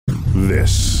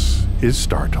This is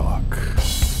StarTalk.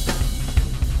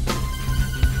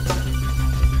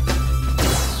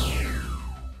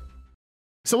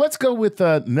 So let's go with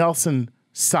Nelson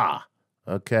Sa,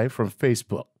 okay, from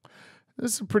Facebook.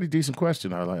 This is a pretty decent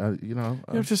question. You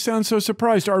have to sound so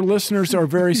surprised. Our listeners are a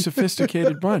very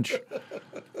sophisticated bunch.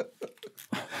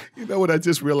 You know what? I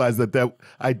just realized that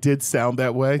I did sound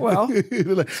that way. Well,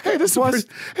 like, hey, this plus,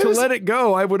 let it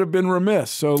go, I would have been remiss.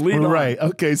 So lead on. Right.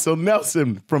 Okay. So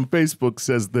Nelson from Facebook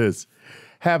says this: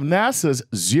 have NASA's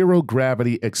zero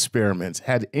gravity experiments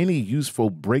had any useful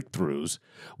breakthroughs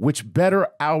which better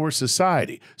our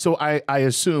society? So I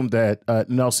assume that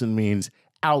Nelson means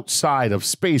outside of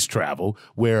space travel,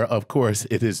 where, of course,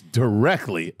 it is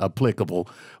directly applicable.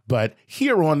 But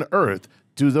here on Earth,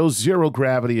 do those zero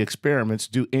gravity experiments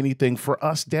do anything for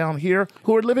us down here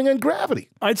who are living in gravity?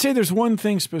 I'd say there's one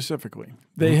thing specifically.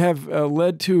 They have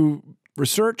led to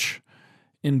research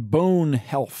in bone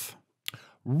health.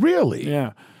 Really?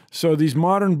 Yeah. So these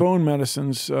modern bone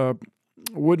medicines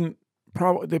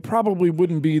probably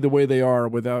wouldn't be the way they are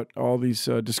without all these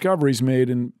discoveries made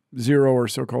in zero or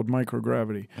so-called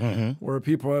microgravity, where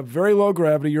people have very low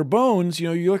gravity. Your bones,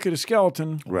 you look at a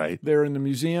skeleton, right? They're in the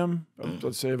museum,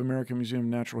 let's say of American Museum of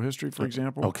Natural History, for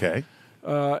example. Okay.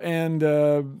 And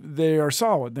they are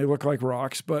solid. They look like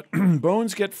rocks, but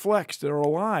bones get flexed. They're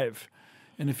alive.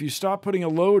 And if you stop putting a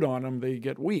load on them, they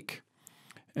get weak.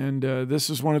 And this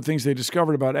is one of the things they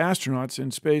discovered about astronauts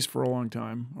in space for a long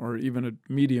time, or even a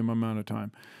medium amount of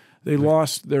time. They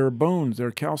lost their bones,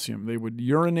 their calcium. They would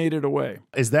urinate it away.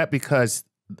 Is that because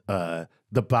the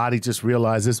body just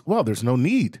realizes, well, there's no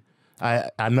need.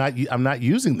 I'm not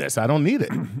using this. I don't need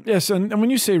it. Yes, and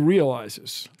when you say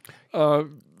realizes,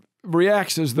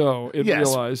 reacts as though it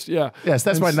realized. Yeah. Yes,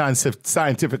 that's my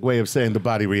non-scientific way of saying the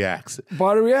body reacts.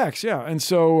 Body reacts, yeah. And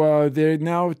so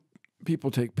people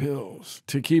take pills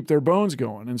to keep their bones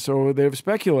going. And so they've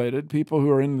speculated, people who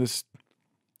are in this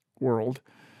world,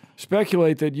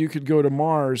 speculate that you could go to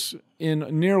Mars in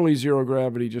nearly zero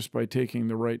gravity just by taking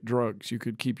the right drugs. You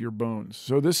could keep your bones.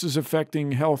 So this is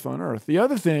affecting health on Earth. The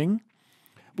other thing,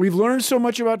 we've learned so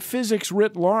much about physics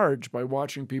writ large by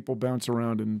watching people bounce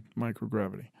around in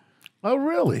microgravity. Oh,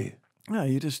 really? Yeah,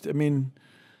 you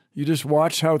just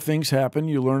watch how things happen.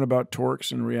 You learn about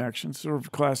torques and reactions, sort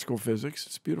of classical physics.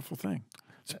 It's a beautiful thing.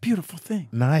 It's a beautiful thing.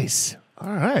 Nice.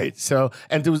 All right. So,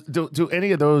 and do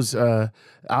any of those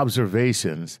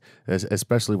observations,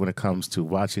 especially when it comes to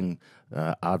watching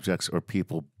objects or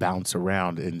people bounce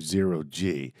around in zero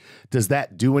G, does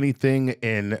that do anything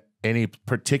in any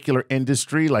particular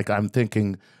industry? Like I'm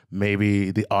thinking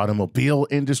maybe the automobile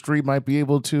industry might be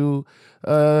able to,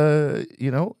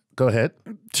 go ahead.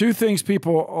 Two things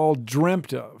people all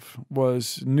dreamt of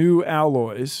was new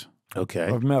alloys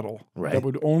of metal that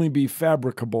would only be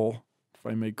fabricable, if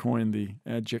I may coin the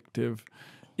adjective,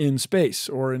 in space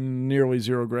or in nearly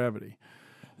zero gravity.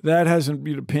 That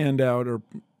hasn't panned out or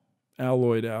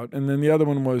alloyed out. And then the other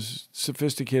one was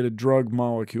sophisticated drug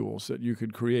molecules that you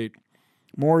could create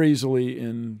more easily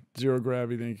in zero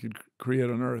gravity than you could create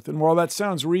on Earth. And while that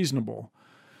sounds reasonable,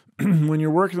 when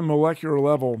you're working at the molecular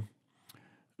level,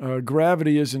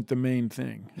 gravity isn't the main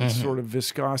thing. It's sort of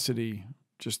viscosity,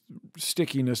 just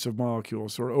stickiness of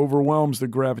molecules, sort of overwhelms the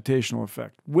gravitational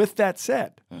effect. With that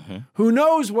said, who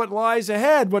knows what lies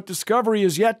ahead, what discovery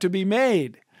is yet to be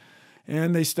made?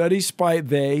 And they study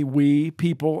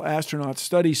people, astronauts,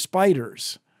 study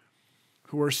spiders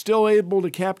who are still able to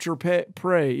capture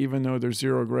prey even though there's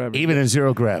zero gravity. Even in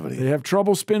zero gravity. They have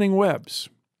trouble spinning webs.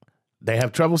 They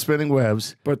have trouble spinning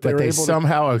webs, but they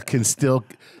somehow can still...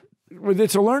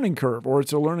 It's a learning curve, or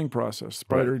it's a learning process.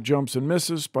 Spider jumps and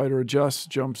misses, spider adjusts,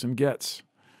 jumps and gets.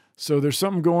 So there's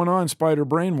something going on spider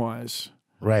brain-wise.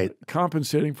 Right.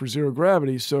 Compensating for zero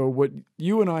gravity. So what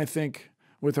you and I think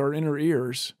with our inner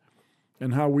ears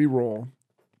and how we roll,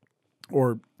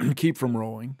 or keep from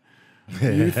rolling,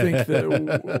 we think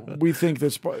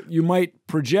that you might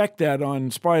project that on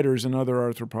spiders and other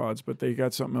arthropods, but they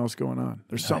got something else going on.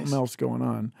 There's something else going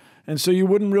on. And so you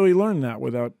wouldn't really learn that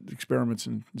without experiments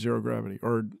in zero gravity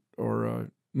or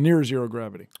near zero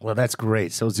gravity. Well, that's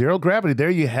great. So zero gravity,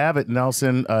 there you have it,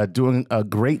 Nelson, doing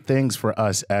great things for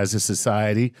us as a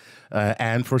society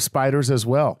and for spiders as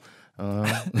well.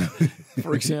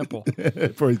 For example.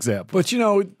 For example.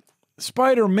 But,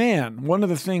 Spider-Man, one of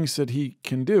the things that he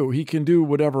can do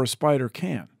whatever a spider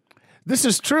can. This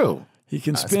is true. He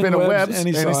can spin webs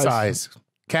any size.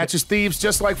 Catches thieves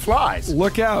just like flies.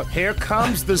 Look out. Here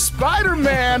comes the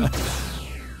Spider-Man.